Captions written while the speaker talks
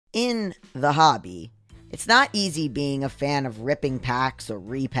in the hobby, it's not easy being a fan of ripping packs or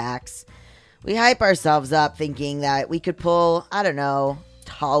repacks. We hype ourselves up thinking that we could pull,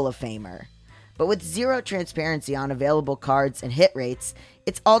 Hall of Famer. But with zero transparency on available cards and hit rates,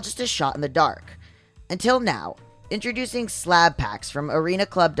 it's all just a shot in the dark. Until now, introducing slab packs from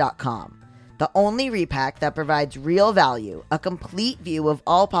arenaclub.com. The only repack that provides real value, a complete view of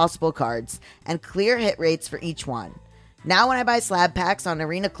all possible cards, and clear hit rates for each one. Now when I buy slab packs on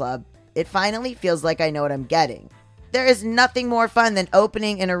Arena Club, it finally feels like I know what I'm getting. There is nothing more fun than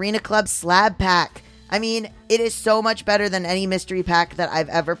opening an Arena Club slab pack. I mean, it is so much better than any mystery pack that I've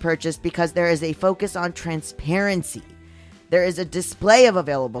ever purchased because there is a focus on transparency. There is a display of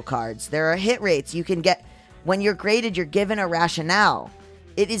available cards. There are hit rates you can get. When you're graded, you're given a rationale.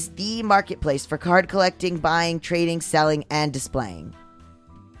 It is the marketplace for card collecting, buying, trading, selling, and displaying.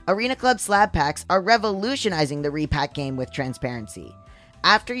 Arena Club slab packs are revolutionizing the repack game with transparency.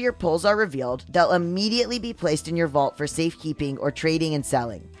 After your pulls are revealed, they'll immediately be placed in your vault for safekeeping or trading and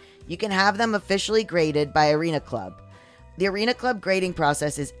selling. You can have them officially graded by Arena Club. The Arena Club grading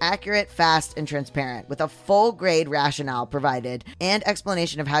process is accurate, fast, and transparent, with a full grade rationale provided and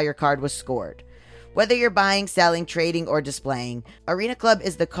explanation of how your card was scored. Whether you're buying, selling, trading, or displaying, Arena Club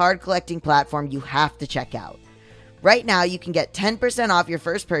is the card collecting platform you have to check out. Right now, you can get 10% off your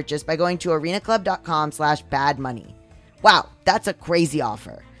first purchase by going to arenaclub.com/badmoney. Wow, that's a crazy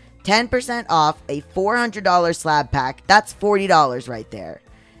offer. 10% off a $400 slab pack. That's $40 right there.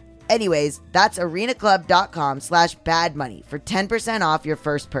 Anyways, that's arenaclub.com/badmoney for 10% off your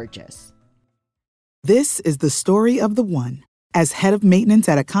first purchase. This is the story of the one. As head of maintenance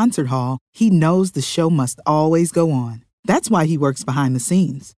at a concert hall, he knows the show must always go on. That's why he works behind the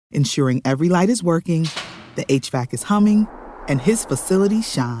scenes, ensuring every light is working, the HVAC is humming, and his facility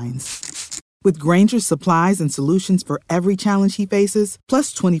shines. With Grainger's supplies and solutions for every challenge he faces,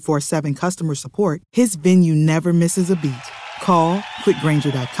 plus 24/7 customer support, his venue never misses a beat. Call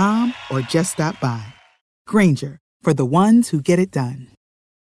quickgrainger.com or just stop by. Grainger, for the ones who get it done.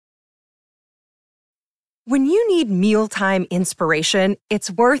 When you need mealtime inspiration,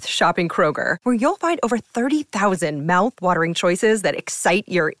 it's worth shopping Kroger, where you'll find over 30,000 mouth-watering choices that excite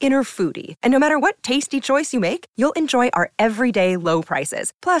your inner foodie. And no matter what tasty choice you make, you'll enjoy our everyday low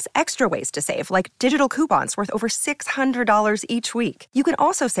prices, plus extra ways to save, like digital coupons worth over $600 each week. You can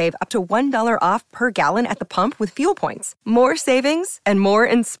also save up to $1 off per gallon at the pump with fuel points. More savings and more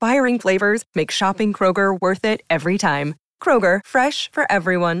inspiring flavors make shopping Kroger worth it every time. Kroger, fresh for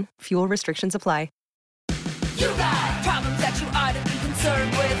everyone. Fuel restrictions apply. You got problems that you ought to be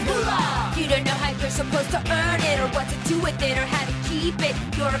concerned with. Moolah! You don't know how you're supposed to earn it, or what to do with it, or how to keep it.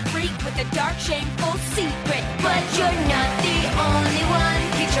 You're a freak with a dark, shameful secret. But you're not the only one.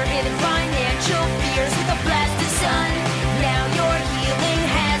 Get your hidden financial fears with a blast of sun. Now your healing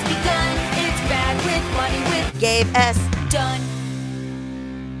has begun. It's Bad with Money with Gabe S. Dunn.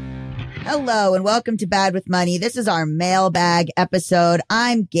 Hello and welcome to Bad with Money. This is our mailbag episode.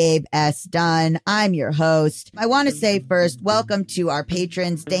 I'm Gabe S. Dunn. I'm your host. I want to say first, welcome to our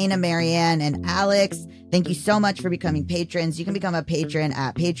patrons, Dana, Marianne, and Alex. Thank you so much for becoming patrons. You can become a patron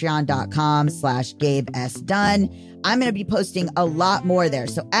at patreon.com/Gabe S. Dunn. I'm going to be posting a lot more there.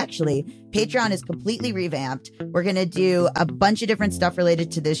 So actually, Patreon is completely revamped. We're going to do a bunch of different stuff related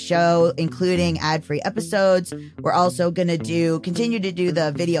to this show, including ad-free episodes. We're also going to continue to do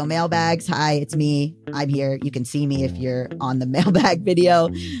the video mailbags. Hi, it's me. I'm here. You can see me if you're on the mailbag video.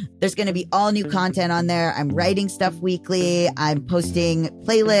 There's going to be all new content on there. I'm writing stuff weekly. I'm posting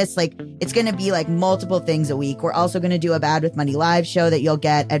playlists. It's going to be multiple things a week. We're also going to do a Bad with Money live show that you'll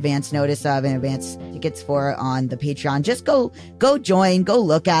get advance notice of and advance tickets for on the Patreon. Just go join, go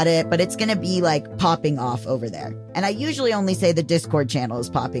look at it, but it's going to be popping off over there. And I usually only say the Discord channel is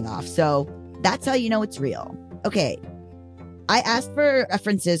popping off. So that's how you know it's real. Okay. I asked for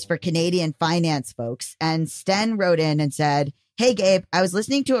references for Canadian finance folks, and Sten wrote in and said, "Hey Gabe, I was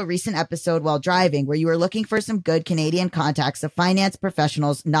listening to a recent episode while driving where you were looking for some good Canadian contacts of finance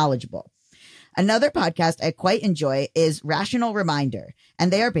professionals knowledgeable. Another podcast I quite enjoy is Rational Reminder,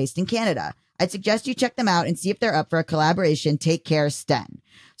 and they are based in Canada. I'd suggest you check them out and see if they're up for a collaboration. Take care, Sten."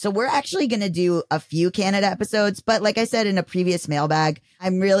 So we're actually going to do a few Canada episodes, but like I said in a previous mailbag,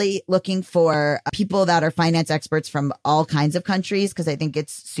 I'm really looking for people that are finance experts from all kinds of countries because I think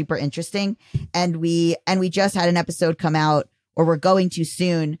it's super interesting. And we just had an episode come out, or we're going to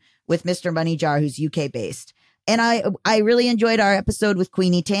soon, with Mr. Money Jar, who's UK based. And I really enjoyed our episode with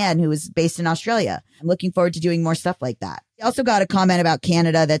Queenie Tan, who is based in Australia. I'm looking forward to doing more stuff like that. I also got a comment about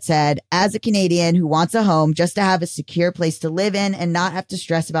Canada that said, as a Canadian who wants a home just to have a secure place to live in and not have to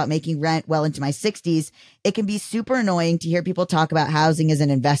stress about making rent well into my 60s, it can be super annoying to hear people talk about housing as an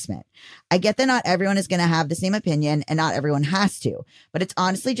investment. I get that not everyone is going to have the same opinion and not everyone has to, but it's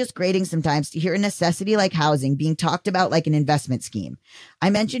honestly just grating sometimes to hear a necessity like housing being talked about like an investment scheme. I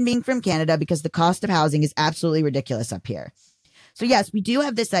mentioned being from Canada because the cost of housing is absolutely ridiculous up here. So yes, we do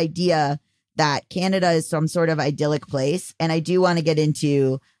have this idea that Canada is some sort of idyllic place. And I do want to get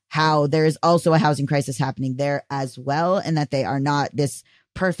into how there is also a housing crisis happening there as well, and that they are not this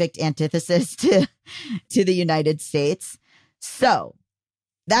perfect antithesis to the United States. So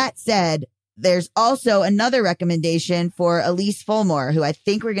that said, there's also another recommendation for Elise Fulmore, who I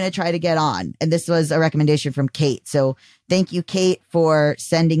think we're going to try to get on. And this was a recommendation from Kate. So thank you, Kate, for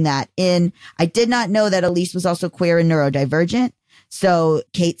sending that in. I did not know that Elise was also queer and neurodivergent. So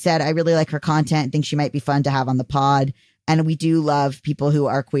Kate said, I really like her content, think she might be fun to have on the pod. And we do love people who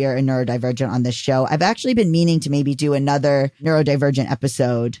are queer and neurodivergent on this show. I've actually been meaning to maybe do another neurodivergent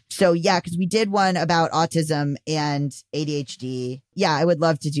episode. So yeah, because we did one about autism and ADHD. Yeah, I would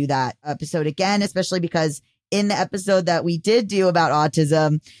love to do that episode again, especially because in the episode that we did do about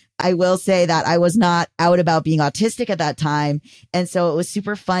autism, I will say that I was not out about being autistic at that time. And so it was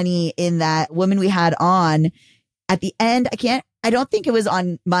super funny in that woman we had on at the end. I don't think it was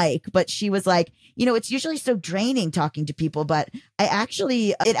on mic, but she was like, you know, it's usually so draining talking to people, but it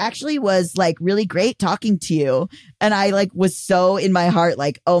actually was like really great talking to you. And I like was so in my heart,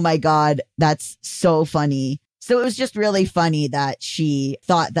 like, oh my God, that's so funny. So it was just really funny that she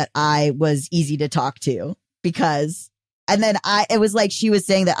thought that I was easy to talk to it was like she was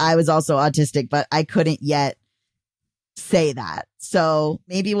saying that I was also autistic, but I couldn't yet say that. So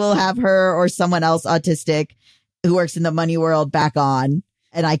maybe we'll have her or someone else autistic who works in the money world back on,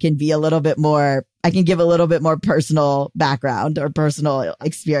 and I can give a little bit more personal background or personal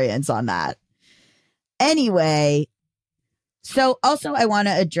experience on that. Anyway, so also I want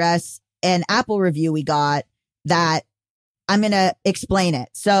to address an Apple review we got that I'm going to explain it.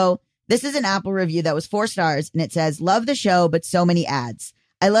 So this is an Apple review that was 4 stars, and it says, love the show, but so many ads.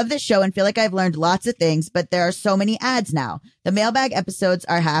 I love this show and feel like I've learned lots of things, but there are so many ads now. The mailbag episodes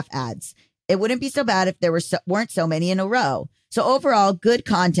are half ads. It wouldn't be so bad if there weren't so many in a row. So overall, good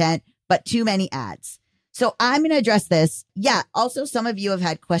content, but too many ads. So I'm going to address this. Yeah. Also, some of you have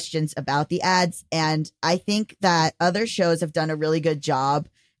had questions about the ads, and I think that other shows have done a really good job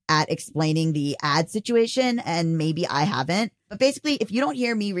at explaining the ad situation, and maybe I haven't. But basically, if you don't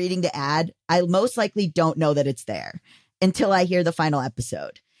hear me reading the ad, I most likely don't know that it's there until I hear the final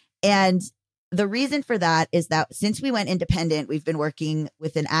episode. And the reason for that is that since we went independent, we've been working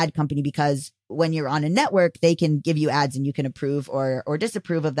with an ad company, because when you're on a network, they can give you ads and you can approve or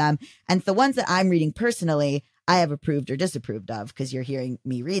disapprove of them. And the ones that I'm reading personally, I have approved or disapproved of, because you're hearing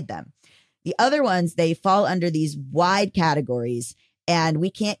me read them. The other ones, they fall under these wide categories and we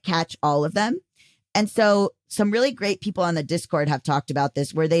can't catch all of them. And so some really great people on the Discord have talked about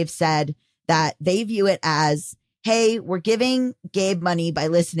this, where they've said that they view it as, hey, we're giving Gabe money by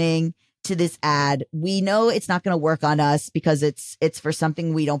listening to this ad. We know it's not going to work on us because it's for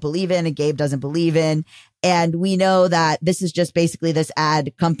something we don't believe in and Gabe doesn't believe in. And we know that this is just basically this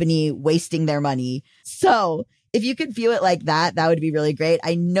ad company wasting their money. So if you could view it like that, that would be really great.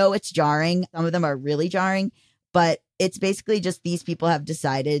 I know it's jarring. Some of them are really jarring, but it's basically just these people have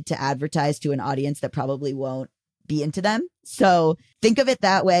decided to advertise to an audience that probably won't be into them. So think of it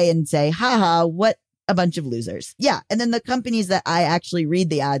that way and say, haha, what a bunch of losers. Yeah. And then the companies that I actually read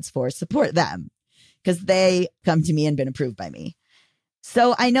the ads for, support them because they come to me and been approved by me.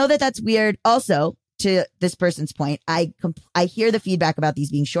 So I know that that's weird. Also, to this person's point, I hear the feedback about these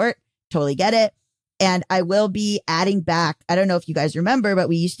being short. Totally get it. And I will be adding back. I don't know if you guys remember, but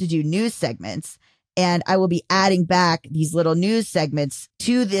we used to do news segments, and I will be adding back these little news segments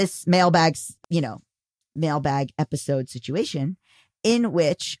to this mailbag episode situation, in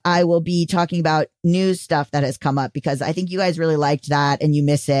which I will be talking about news stuff that has come up, because I think you guys really liked that and you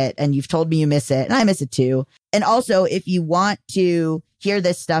miss it, and you've told me you miss it and I miss it too. And also, if you want to hear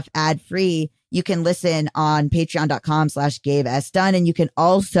this stuff ad free, you can listen on patreon.com/Gabe S. Dunn. And you can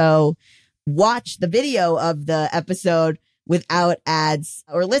also watch the video of the episode without ads,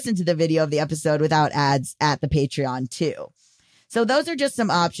 or listen to the video of the episode without ads at the Patreon too. So those are just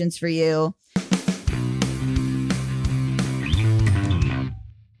some options for you.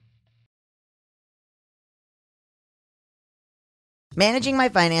 Managing my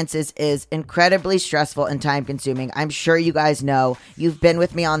finances is incredibly stressful and time-consuming. I'm sure you guys know. You've been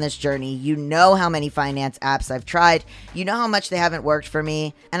with me on this journey. You know how many finance apps I've tried. You know how much they haven't worked for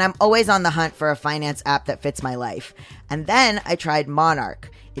me. And I'm always on the hunt for a finance app that fits my life. And then I tried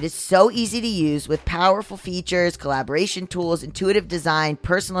Monarch. It is so easy to use with powerful features, collaboration tools, intuitive design,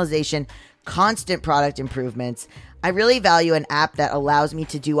 personalization, constant product improvements. I really value an app that allows me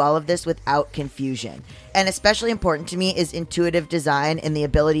to do all of this without confusion. And especially important to me is intuitive design and the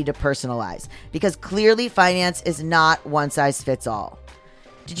ability to personalize, because clearly finance is not one size fits all.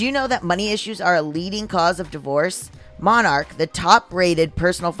 Did you know that money issues are a leading cause of divorce? Monarch, the top-rated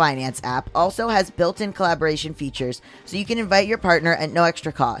personal finance app, also has built-in collaboration features so you can invite your partner at no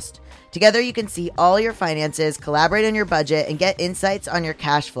extra cost. Together, you can see all your finances, collaborate on your budget, and get insights on your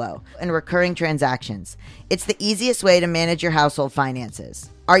cash flow and recurring transactions. It's the easiest way to manage your household finances.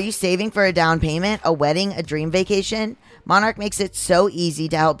 Are you saving for a down payment, a wedding, a dream vacation? Monarch makes it so easy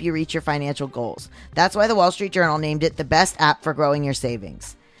to help you reach your financial goals. That's why the Wall Street Journal named it the best app for growing your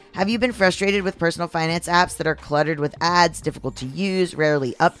savings. Have you been frustrated with personal finance apps that are cluttered with ads, difficult to use,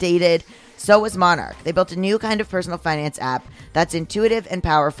 rarely updated? So was Monarch. They built a new kind of personal finance app that's intuitive and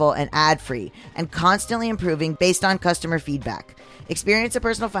powerful and ad-free and constantly improving based on customer feedback. Experience a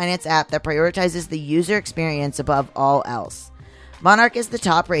personal finance app that prioritizes the user experience above all else. Monarch is the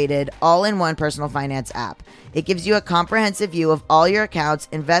top-rated, all-in-one personal finance app. It gives you a comprehensive view of all your accounts,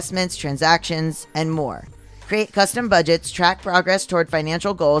 investments, transactions, and more. Create custom budgets, track progress toward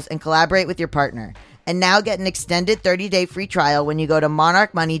financial goals, and collaborate with your partner. And now get an extended 30-day free trial when you go to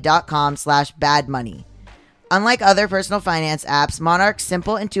monarchmoney.com/badmoney. Unlike other personal finance apps, Monarch's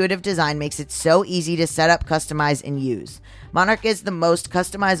simple, intuitive design makes it so easy to set up, customize, and use. Monarch is the most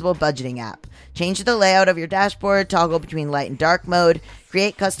customizable budgeting app. Change the layout of your dashboard, toggle between light and dark mode,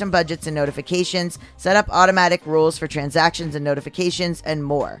 create custom budgets and notifications, set up automatic rules for transactions and notifications, and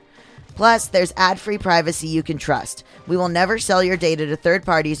more. Plus, there's ad-free privacy you can trust. We will never sell your data to third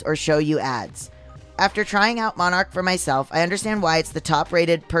parties or show you ads. After trying out Monarch for myself, I understand why it's the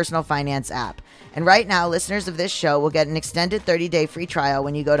top-rated personal finance app. And right now, listeners of this show will get an extended 30-day free trial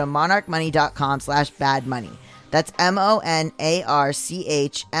when you go to monarchmoney.com/badmoney. That's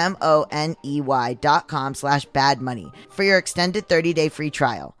monarchmoney.com/badmoney for your extended 30-day free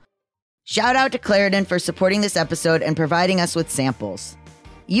trial. Shout out to Claritin for supporting this episode and providing us with samples.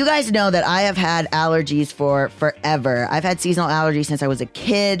 You guys know that I have had allergies for forever. I've had seasonal allergies since I was a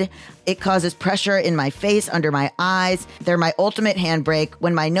kid. It causes pressure in my face, under my eyes. They're my ultimate handbrake.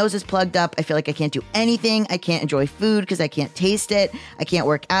 When my nose is plugged up, I feel like I can't do anything. I can't enjoy food because I can't taste it. I can't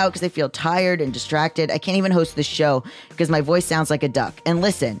work out because I feel tired and distracted. I can't even host this show because my voice sounds like a duck. And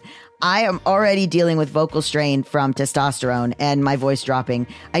listen, I am already dealing with vocal strain from testosterone and my voice dropping.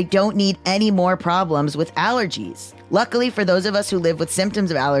 I don't need any more problems with allergies. Luckily, for those of us who live with symptoms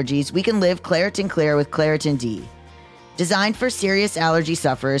of allergies, we can live Claritin Clear with Claritin D. Designed for serious allergy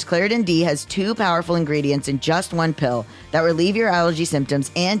sufferers, Claritin D has 2 powerful ingredients in just one pill that relieve your allergy symptoms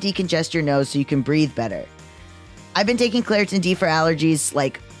and decongest your nose so you can breathe better. I've been taking Claritin D for allergies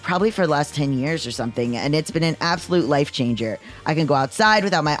probably for the last 10 years or something, and it's been an absolute life changer. I can go outside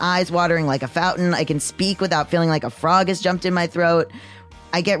without my eyes watering like a fountain. I can speak without feeling like a frog has jumped in my throat.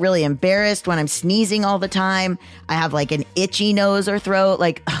 I get really embarrassed when I'm sneezing all the time. I have an itchy nose or throat.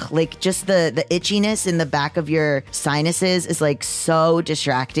 Just the itchiness in the back of your sinuses is so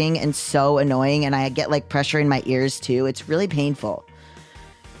distracting and so annoying. And I get pressure in my ears too. It's really painful.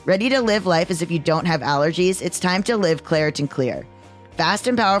 Ready to live life as if you don't have allergies? It's time to live Claritin Clear. Fast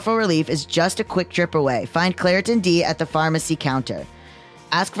and powerful relief is just a quick trip away. Find Claritin D at the pharmacy counter.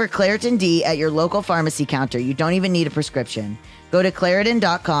 Ask for Claritin D at your local pharmacy counter. You don't even need a prescription. Go to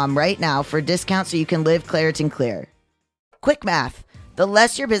Claritin.com right now for a discount so you can live Claritin Clear. Quick math. The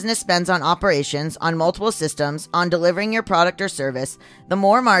less your business spends on operations, on multiple systems, on delivering your product or service, the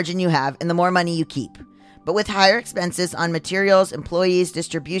more margin you have and the more money you keep. But with higher expenses on materials, employees,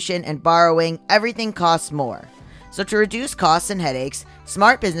 distribution, and borrowing, everything costs more. So to reduce costs and headaches,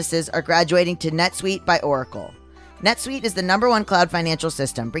 smart businesses are graduating to NetSuite by Oracle. NetSuite is the #1 cloud financial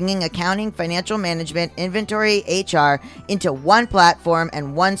system, bringing accounting, financial management, inventory, HR into one platform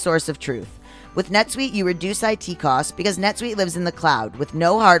and one source of truth. With NetSuite, you reduce IT costs because NetSuite lives in the cloud with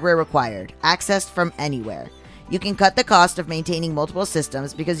no hardware required, accessed from anywhere. You can cut the cost of maintaining multiple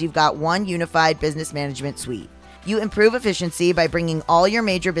systems because you've got one unified business management suite. You improve efficiency by bringing all your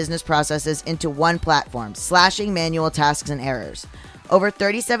major business processes into one platform, slashing manual tasks and errors. Over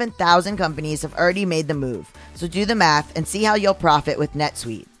 37,000 companies have already made the move, so do the math and see how you'll profit with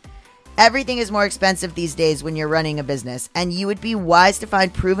NetSuite. Everything is more expensive these days when you're running a business, and you would be wise to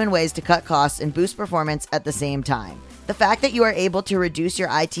find proven ways to cut costs and boost performance at the same time. The fact that you are able to reduce your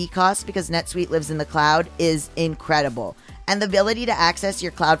IT costs because NetSuite lives in the cloud is incredible. And the ability to access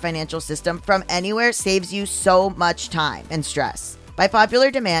your cloud financial system from anywhere saves you so much time and stress. By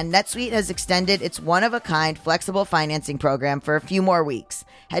popular demand, NetSuite has extended its one-of-a-kind flexible financing program for a few more weeks.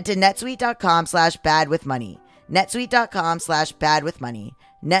 Head to netsuite.com/badwithmoney. netsuite.com/badwithmoney.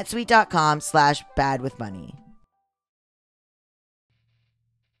 netsuite.com/badwithmoney.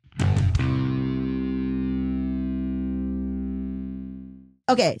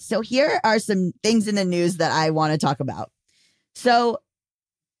 Okay, so here are some things in the news that I want to talk about. So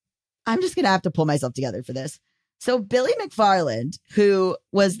I'm just going to have to pull myself together for this. So Billy McFarland, who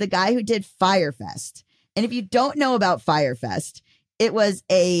was the guy who did Fyre Fest, and if you don't know about Fyre Fest, it was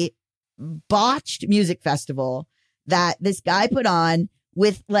a botched music festival that this guy put on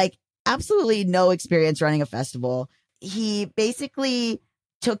with like absolutely no experience running a festival. He basically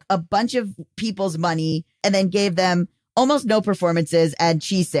took a bunch of people's money and then gave them almost no performances and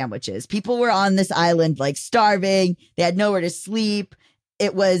cheese sandwiches. People were on this island like starving. They had nowhere to sleep.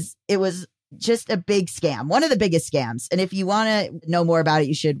 It was just a big scam, one of the biggest scams. And if you want to know more about it,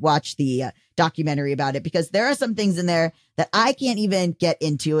 you should watch the documentary about it, because there are some things in there that I can't even get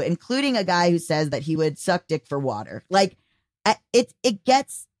into, including a guy who says that he would suck dick for water. Like it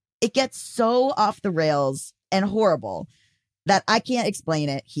gets so off the rails and horrible that I can't explain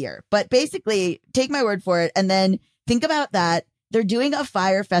it here. But basically, take my word for it. And then think about that. They're doing a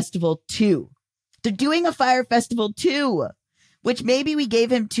Fyre Festival 2. They're doing a Fyre Festival 2, which maybe we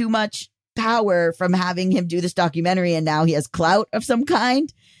gave him too much power from having him do this documentary and now he has clout of some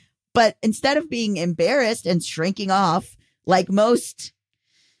kind. But instead of being embarrassed and shrinking off like most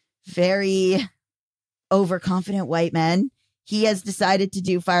very overconfident white men, he has decided to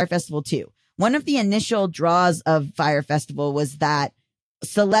do Fyre Festival 2. One of the initial draws of Fyre Festival was that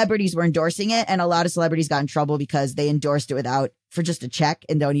celebrities were endorsing it, and a lot of celebrities got in trouble because they endorsed it for just a check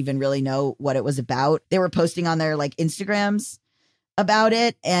and don't even really know what it was about. They were posting on their like Instagrams about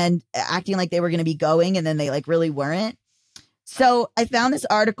it and acting like they were going to be going, and then they like really weren't. So I found this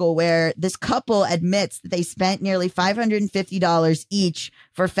article where this couple admits that they spent nearly $550 each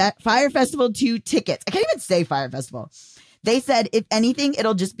for Fyre Festival 2 tickets. I can't even say Fyre Festival. They said, if anything,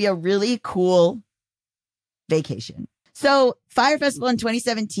 it'll just be a really cool vacation. So Fyre Festival in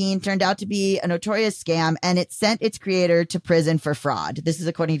 2017 turned out to be a notorious scam, and it sent its creator to prison for fraud. This is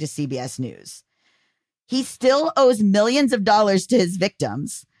according to CBS News. He still owes millions of dollars to his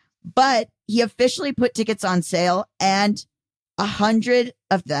victims, but he officially put tickets on sale, and 100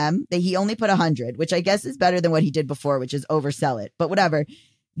 of them, he only put 100, which I guess is better than what he did before, which is oversell it. But whatever.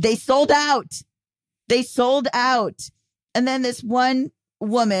 They sold out. They sold out. And then this one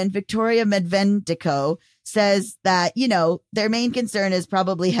woman, Victoria Medvendico, says that, their main concern is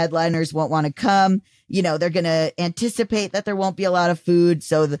probably headliners won't want to come. They're going to anticipate that there won't be a lot of food.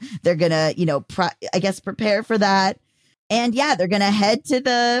 So they're going to, prepare for that. And yeah, they're going to head to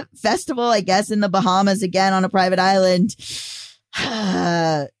the festival, I guess, in the Bahamas again on a private island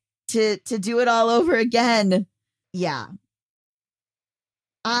to do it all over again. Yeah.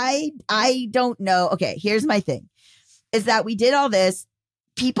 I don't know. Okay, here's my thing, is that we did all this.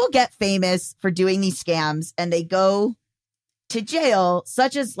 People get famous for doing these scams and they go to jail,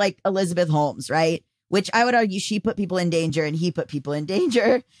 such as like Elizabeth Holmes, right? Which I would argue she put people in danger and he put people in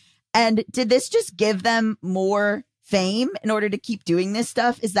danger. And did this just give them more fame in order to keep doing this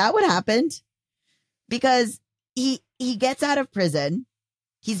stuff? Is that what happened? Because he gets out of prison.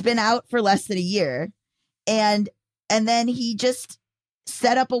 He's been out for less than a year. And then he just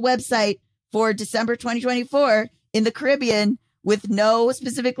set up a website for December 2024 in the Caribbean with no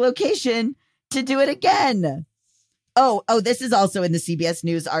specific location to do it again. Oh, this is also in the CBS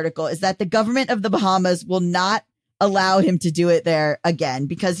News article, is that the government of the Bahamas will not allow him to do it there again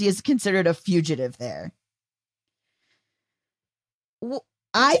because he is considered a fugitive there.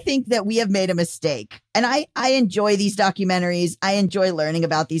 I think that we have made a mistake, and I enjoy these documentaries. I enjoy learning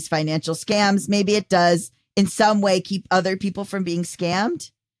about these financial scams. Maybe it does in some way keep other people from being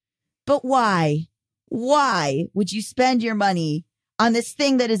scammed. But why? Why would you spend your money on this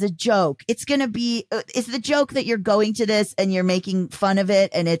thing that is a joke? It's the joke that you're going to this and you're making fun of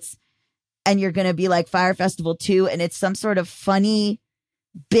it, and you're going to be like Fyre Festival 2, and it's some sort of funny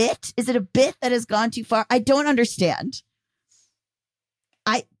bit. Is it a bit that has gone too far? I don't understand.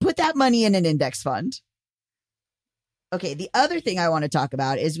 I put that money in an index fund. Okay, the other thing I want to talk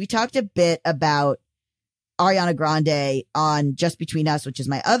about is we talked a bit about Ariana Grande on Just Between Us, which is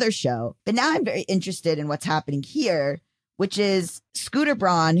my other show. But now I'm very interested in what's happening here, which is Scooter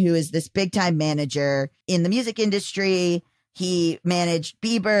Braun, who is this big time manager in the music industry, He managed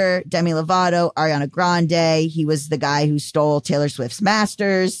Bieber, Demi Lovato, Ariana Grande. He was the guy who stole Taylor Swift's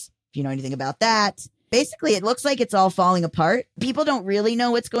masters, if you know anything about that. Basically, it looks like it's all falling apart. People don't really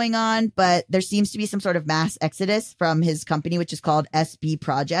know what's going on, but there seems to be some sort of mass exodus from his company, which is called SB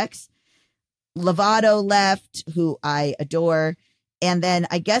Projects. Lovato left, who I adore. And then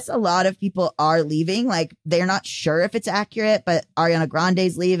I guess a lot of people are leaving. Like, they're not sure if it's accurate, but Ariana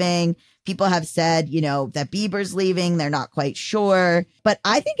Grande's leaving. People have said, that Bieber's leaving. They're not quite sure. But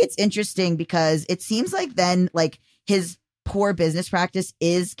I think it's interesting because it seems like then, like, his poor business practice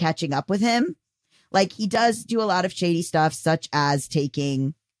is catching up with him. Like, he does do a lot of shady stuff, such as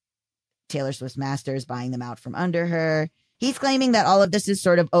taking Taylor Swift's masters, buying them out from under her. He's claiming that all of this is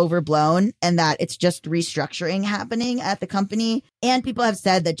sort of overblown and that it's just restructuring happening at the company. And people have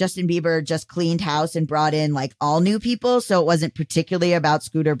said that Justin Bieber just cleaned house and brought in like all new people. So it wasn't particularly about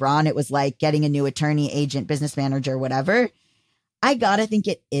Scooter Braun. It was like getting a new attorney, agent, business manager, whatever. I gotta think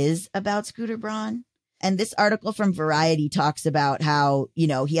it is about Scooter Braun. And this article from Variety talks about how,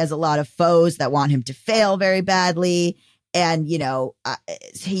 he has a lot of foes that want him to fail very badly. And,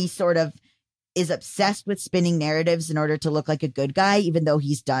 he sort of is obsessed with spinning narratives in order to look like a good guy, even though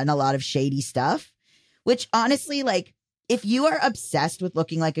he's done a lot of shady stuff, which honestly, like, if you are obsessed with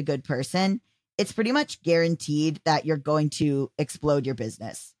looking like a good person, it's pretty much guaranteed that you're going to explode your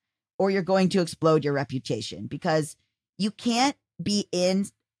business or you're going to explode your reputation, because you can't be in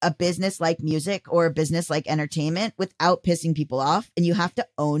a business like music or a business like entertainment without pissing people off. And you have to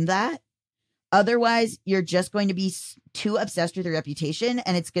own that. Otherwise, you're just going to be too obsessed with your reputation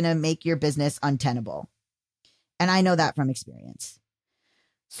and it's going to make your business untenable. And I know that from experience.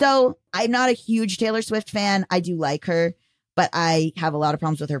 So I'm not a huge Taylor Swift fan. I do like her, but I have a lot of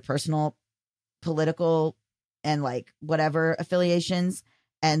problems with her personal, political, and like whatever affiliations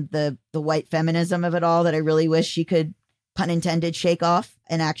and the white feminism of it all that I really wish she could, pun intended, shake off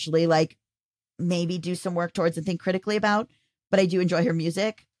and actually like maybe do some work towards and think critically about. But I do enjoy her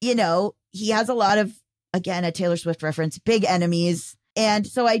music. He has a lot of, again, a Taylor Swift reference, big enemies. And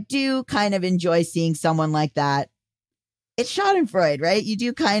so I do kind of enjoy seeing someone like that. It's Schadenfreude, right? You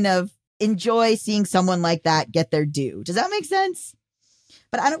do kind of enjoy seeing someone like that get their due. Does that make sense?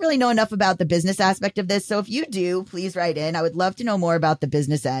 But I don't really know enough about the business aspect of this. So if you do, please write in. I would love to know more about the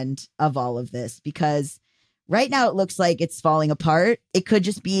business end of all of this, because right now it looks like it's falling apart. It could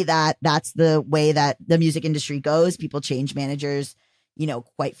just be that that's the way that the music industry goes. People change managers,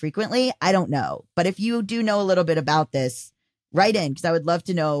 quite frequently. I don't know. But if you do know a little bit about this, write in, because I would love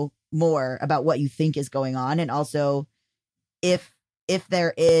to know more about what you think is going on. And also if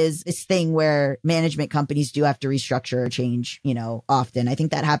there is this thing where management companies do have to restructure or change, often. I think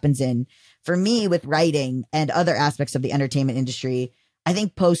that happens for me with writing and other aspects of the entertainment industry. I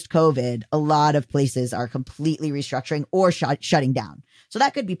think post-COVID, a lot of places are completely restructuring or shutting down. So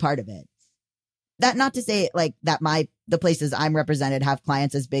that could be part of it. That not to say like that the places I'm represented have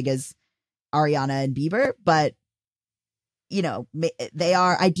clients as big as Ariana and Bieber, but they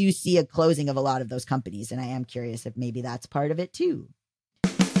are. I do see a closing of a lot of those companies, and I am curious if maybe that's part of it too.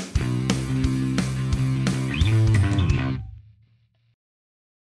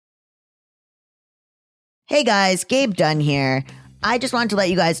 Hey guys, Gabe Dunn here. I just wanted to let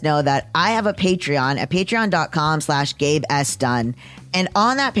you guys know that I have a Patreon at patreon.com/GabeSDunn. And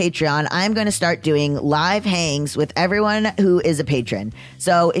on that Patreon, I'm going to start doing live hangs with everyone who is a patron.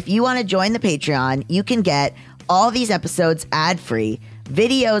 So if you want to join the Patreon, you can get all these episodes ad-free,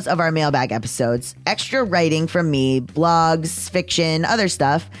 videos of our mailbag episodes, extra writing from me, blogs, fiction, other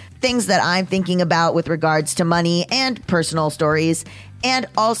stuff, things that I'm thinking about with regards to money and personal stories. And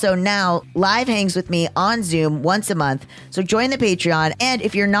also now live hangs with me on Zoom once a month. So join the Patreon. And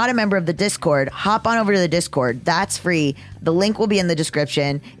if you're not a member of the Discord, hop on over to the Discord. That's free. The link will be in the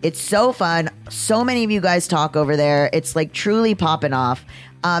description. It's so fun. So many of you guys talk over there. It's like truly popping off.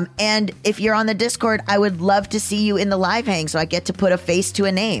 And if you're on the Discord, I would love to see you in the live hang so I get to put a face to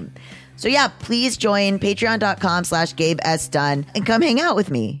a name. So yeah, please join patreon.com/GabeSDunn and come hang out with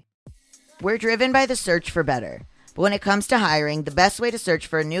me. We're driven by the search for better. But when it comes to hiring, the best way to search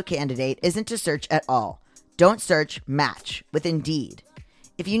for a new candidate isn't to search at all. Don't search, match with Indeed.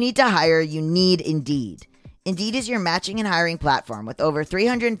 If you need to hire, you need Indeed. Indeed is your matching and hiring platform with over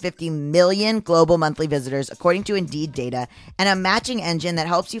 350 million global monthly visitors, according to Indeed data, and a matching engine that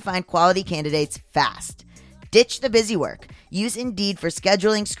helps you find quality candidates fast. Ditch the busy work. Use Indeed for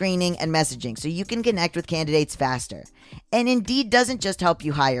scheduling, screening, and messaging so you can connect with candidates faster. And Indeed doesn't just help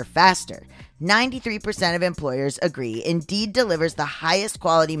you hire faster. 93% of employers agree Indeed delivers the highest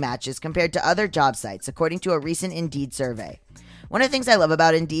quality matches compared to other job sites, according to a recent Indeed survey. One of the things I love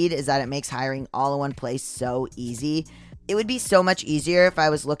about Indeed is that it makes hiring all in one place so easy. It would be so much easier if I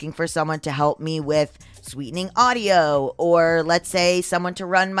was looking for someone to help me with sweetening audio, or let's say someone to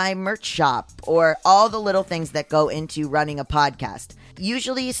run my merch shop, or all the little things that go into running a podcast.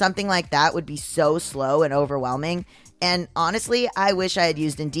 Usually something like that would be so slow and overwhelming. And honestly, I wish I had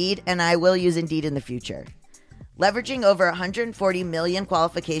used Indeed, and I will use Indeed in the future. Leveraging over 140 million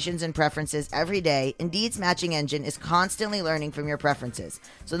qualifications and preferences every day, Indeed's matching engine is constantly learning from your preferences.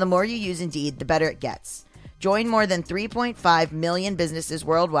 So the more you use Indeed, the better it gets. Join more than 3.5 million businesses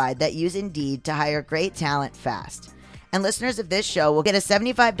worldwide that use Indeed to hire great talent fast. And listeners of this show will get a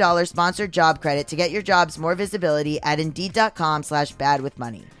 $75 sponsored job credit to get your jobs more visibility at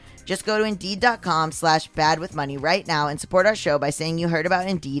Indeed.com/badwithmoney. Just go to Indeed.com/badwithmoney right now and support our show by saying you heard about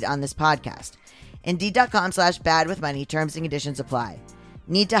Indeed on this podcast. Indeed.com/badwithmoney. Terms and conditions apply.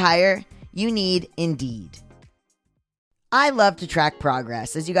 Need to hire? You need Indeed. I love to track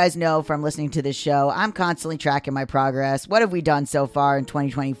progress. As you guys know from listening to this show, I'm constantly tracking my progress. What have we done so far in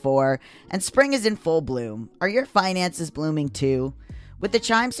 2024? And spring is in full bloom. Are your finances blooming too? With the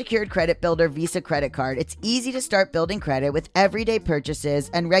Chime Secured Credit Builder Visa Credit Card, it's easy to start building credit with everyday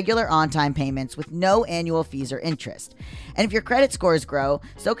purchases and regular on-time payments with no annual fees or interest. And if your credit scores grow,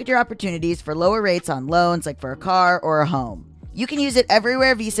 so could your opportunities for lower rates on loans like for a car or a home. You can use it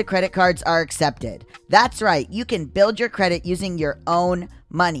everywhere Visa credit cards are accepted. That's right, you can build your credit using your own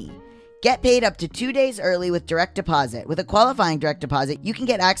money. Get paid up to 2 days early with direct deposit. With a qualifying direct deposit, you can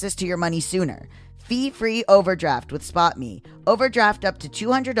get access to your money sooner. Fee-free overdraft with SpotMe. Overdraft up to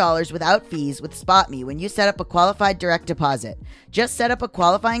 $200 without fees with SpotMe when you set up a qualified direct deposit. Just set up a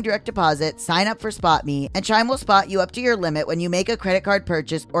qualifying direct deposit, sign up for SpotMe, and Chime will spot you up to your limit when you make a credit card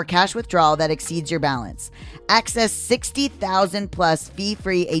purchase or cash withdrawal that exceeds your balance. Access 60,000 plus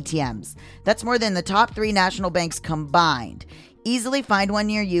fee-free ATMs. That's more than the top 3 national banks combined. Easily find one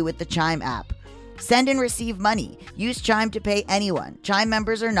near you with the Chime app. Send and receive money. Use Chime to pay anyone, Chime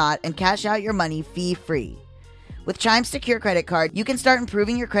members or not, and cash out your money fee-free. With Chime's secure credit card, you can start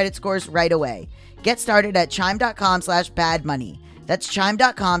improving your credit scores right away. Get started at chime.com/badmoney. That's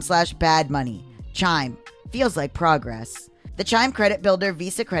chime.com/badmoney. Chime. Feels like progress. The Chime Credit Builder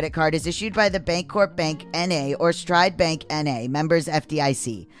Visa Credit Card is issued by the Bancorp Bank N.A. or Stride Bank N.A., members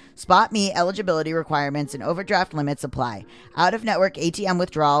FDIC. SpotMe eligibility requirements and overdraft limits apply. Out-of-network ATM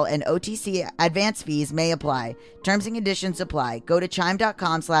withdrawal and OTC advance fees may apply. Terms and conditions apply. Go to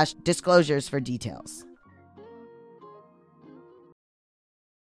chime.com/disclosures for details.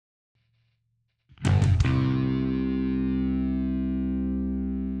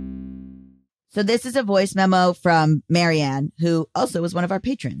 So this is a voice memo from Marianne, who also was one of our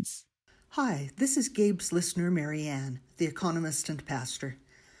patrons. Hi, this is Gabe's listener, Marianne, the economist and pastor.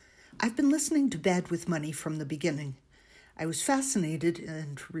 I've been listening to Bad with Money from the beginning. I was fascinated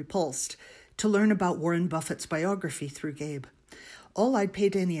and repulsed to learn about Warren Buffett's biography through Gabe. All I'd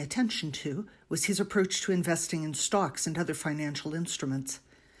paid any attention to was his approach to investing in stocks and other financial instruments.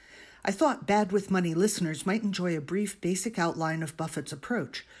 I thought Bad with Money listeners might enjoy a brief basic outline of Buffett's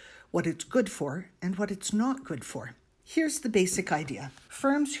approach, what it's good for and what it's not good for. Here's the basic idea.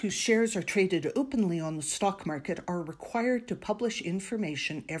 Firms whose shares are traded openly on the stock market are required to publish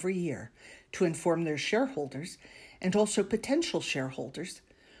information every year to inform their shareholders and also potential shareholders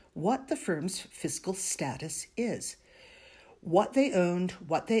what the firm's fiscal status is, what they owned,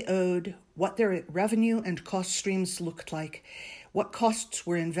 what they owed, what their revenue and cost streams looked like, what costs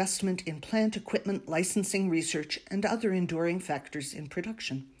were investment in plant equipment, licensing, research, and other enduring factors in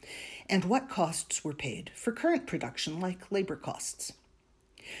production, and what costs were paid for current production, like labor costs.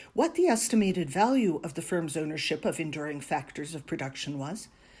 What the estimated value of the firm's ownership of enduring factors of production was,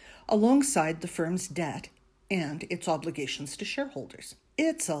 alongside the firm's debt and its obligations to shareholders.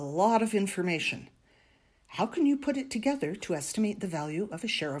 It's a lot of information. How can you put it together to estimate the value of a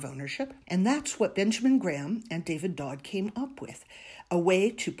share of ownership? And that's what Benjamin Graham and David Dodd came up with, a way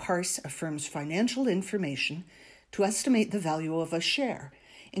to parse a firm's financial information to estimate the value of a share,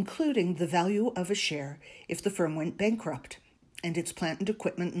 including the value of a share if the firm went bankrupt and its plant and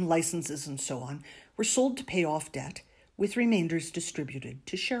equipment and licenses and so on were sold to pay off debt, with remainders distributed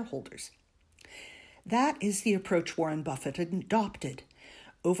to shareholders. That is the approach Warren Buffett adopted.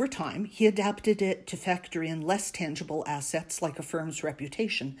 Over time, he adapted it to factor in less tangible assets like a firm's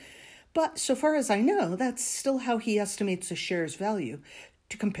reputation, but so far as I know, that's still how he estimates a share's value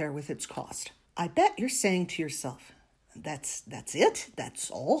to compare with its cost. I bet you're saying to yourself, that's it? That's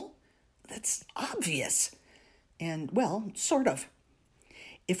all? That's obvious. And, well, sort of.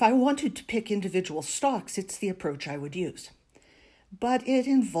 If I wanted to pick individual stocks, it's the approach I would use. But it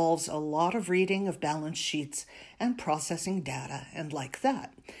involves a lot of reading of balance sheets and processing data and like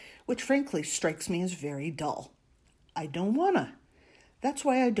that, which frankly strikes me as very dull. I don't wanna. That's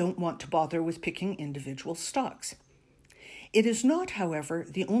why I don't want to bother with picking individual stocks. It is not, however,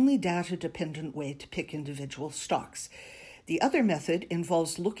 the only data-dependent way to pick individual stocks. The other method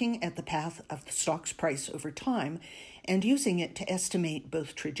involves looking at the path of the stock's price over time and using it to estimate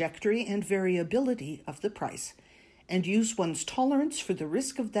both trajectory and variability of the price, and use one's tolerance for the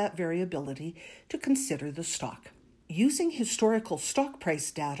risk of that variability to consider the stock. Using historical stock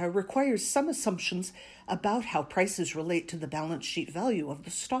price data requires some assumptions about how prices relate to the balance sheet value of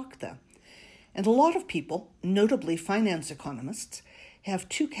the stock, though. And a lot of people, notably finance economists, have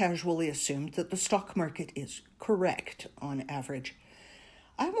too casually assumed that the stock market is correct on average.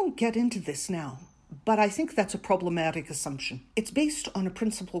 I won't get into this now, but I think that's a problematic assumption. It's based on a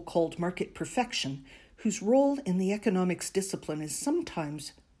principle called market perfection, whose role in the economics discipline is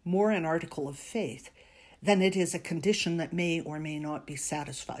sometimes more an article of faith than it is a condition that may or may not be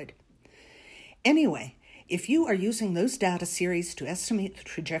satisfied. Anyway, if you are using those data series to estimate the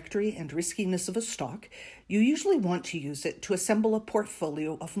trajectory and riskiness of a stock, you usually want to use it to assemble a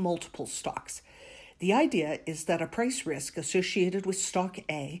portfolio of multiple stocks. The idea is that a price risk associated with stock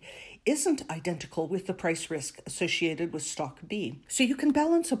A isn't identical with the price risk associated with stock B, so you can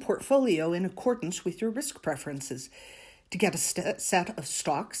balance a portfolio in accordance with your risk preferences to get a set of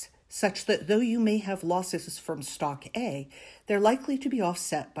stocks such that though you may have losses from stock A, they're likely to be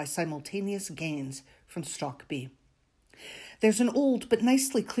offset by simultaneous gains from stock B. There's an old but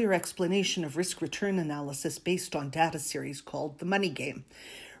nicely clear explanation of risk-return analysis based on data series called The Money Game,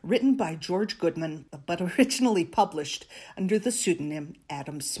 written by George Goodman, but originally published under the pseudonym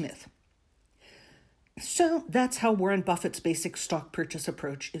Adam Smith. So that's how Warren Buffett's basic stock purchase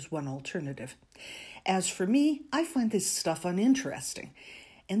approach is one alternative. As for me, I find this stuff uninteresting.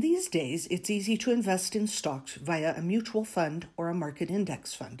 And these days, it's easy to invest in stocks via a mutual fund or a market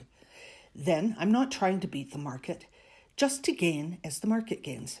index fund. Then I'm not trying to beat the market, just to gain as the market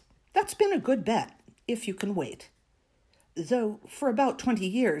gains. That's been a good bet, if you can wait. Though for about 20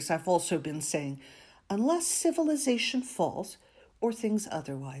 years, I've also been saying, unless civilization falls, or things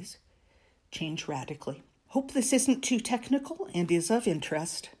otherwise, change radically. Hope this isn't too technical and is of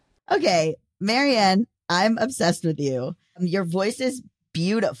interest. Okay, Marianne, I'm obsessed with you. Your voice is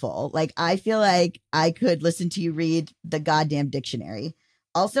beautiful. Like, I feel like I could listen to you read the goddamn dictionary.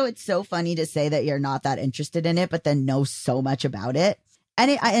 Also, it's so funny to say that you're not that interested in it, but then know so much about it.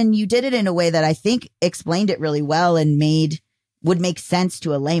 And you did it in a way that I think explained it really well and would make sense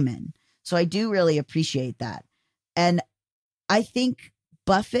to a layman. So I do really appreciate that. And I think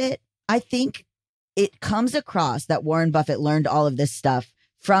it comes across that Warren Buffett learned all of this stuff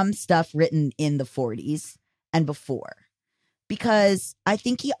from stuff written in the 40s and before. Because I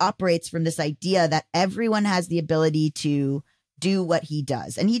think he operates from this idea that everyone has the ability to do what he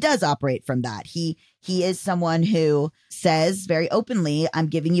does. And he does operate from that. He is someone who says very openly, I'm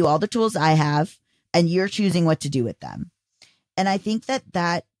giving you all the tools I have, and you're choosing what to do with them. And I think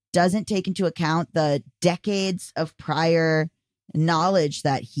that doesn't take into account the decades of prior knowledge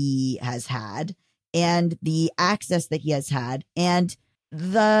that he has had and the access that he has had and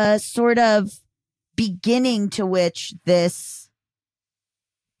the sort of beginning to which his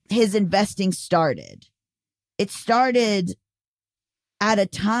investing started. It started at a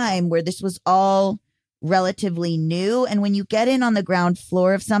time where this was all relatively new. And when you get in on the ground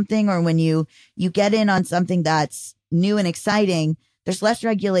floor of something, or when you get in on something that's new and exciting, there's less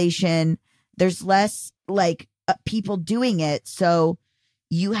regulation. There's less people doing it. So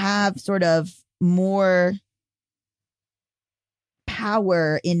you have sort of more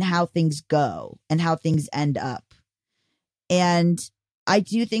power in how things go and how things end up. And I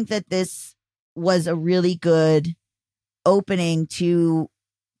do think that this was a really good opening to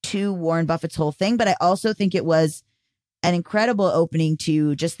Warren Buffett's whole thing, but I also think it was an incredible opening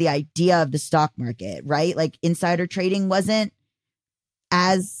to just the idea of the stock market, right? Like, insider trading wasn't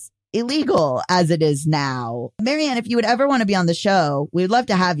as illegal as it is now. Marianne, if you would ever want to be on the show, we'd love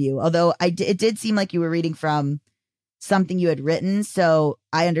to have you. Although it did seem like you were reading from something you had written, so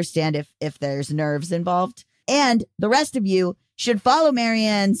I understand if there's nerves involved. And the rest of you should follow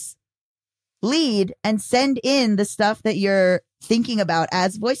Marianne's lead and send in the stuff that you're thinking about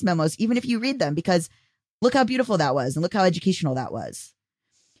as voice memos, even if you read them, because look how beautiful that was and look how educational that was.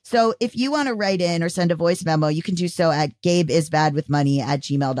 So if you want to write in or send a voice memo, you can do so at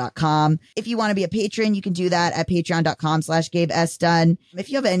gabeisbadwithmoney@gmail.com. If you want to be a patron, you can do that at patreon.com/GabeSDunn. If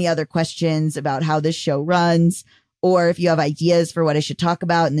you have any other questions about how this show runs, or if you have ideas for what I should talk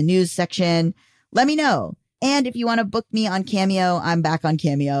about in the news section, let me know. And if you want to book me on Cameo, I'm back on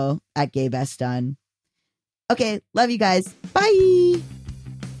Cameo at GabeSDunn. Okay, love you guys. Bye.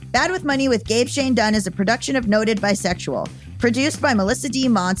 Bad with Money with Gabe Shane Dunn is a production of Noted Bisexual, produced by Melissa D.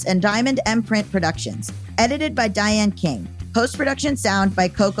 Montz and Diamond M Print Productions, edited by Diane King, post-production sound by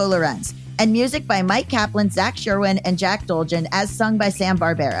Coco Lorenz, and music by Mike Kaplan, Zach Sherwin, and Jack Dolgen, as sung by Sam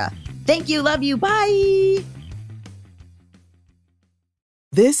Barbera. Thank you, love you, bye!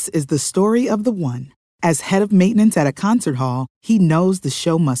 This is the story of the one. As head of maintenance at a concert hall, he knows the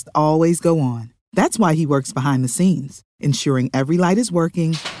show must always go on. That's why he works behind the scenes, ensuring every light is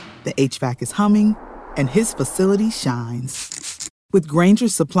working, the HVAC is humming, and his facility shines. With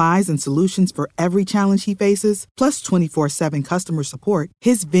Grainger's supplies and solutions for every challenge he faces, plus 24/7 customer support,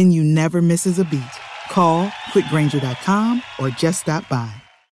 his venue never misses a beat. Call quickgrainger.com or just stop by.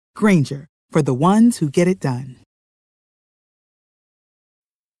 Grainger, for the ones who get it done.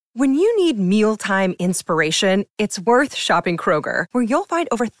 When you need mealtime inspiration, it's worth shopping Kroger, where you'll find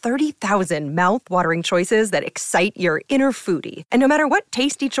over 30,000 mouth-watering choices that excite your inner foodie. And no matter what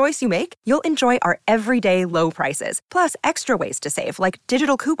tasty choice you make, you'll enjoy our everyday low prices, plus extra ways to save, like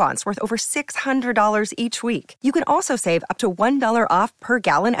digital coupons worth over $600 each week. You can also save up to $1 off per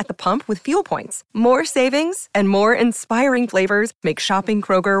gallon at the pump with fuel points. More savings and more inspiring flavors make shopping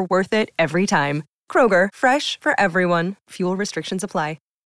Kroger worth it every time. Kroger, fresh for everyone. Fuel restrictions apply.